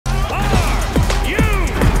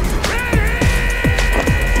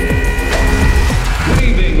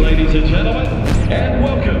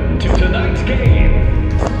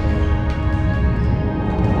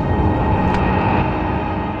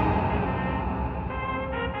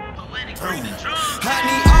I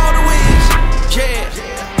need all the wins, yeah.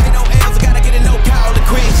 Ain't no L's, I gotta get it, no call to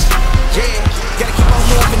quits, yeah. Gotta keep on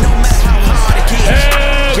moving no matter how hard it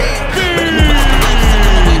gets, yeah. Better move out the way, cause I'm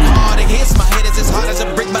coming with hard it hits. My head is as hard as a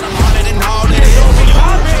brick, but I'm harder than all it is.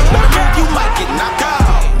 Better move, you might get knocked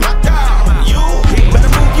out, knocked out. You better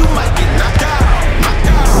move, you might get knocked out, knocked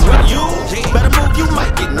out. You better move, you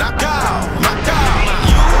might get knocked out, knocked out.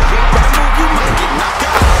 You better move, you might get knocked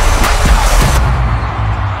out.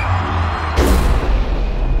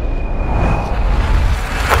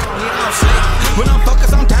 When I'm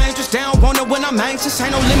focused on dangerous, they don't want it when I'm anxious.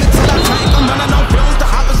 Ain't no limit till I tank. I'm running on fumes, the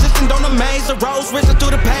opposition don't amaze. The roads racing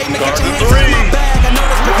through the pavement. Get your hands out of my bag, I know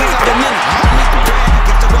this.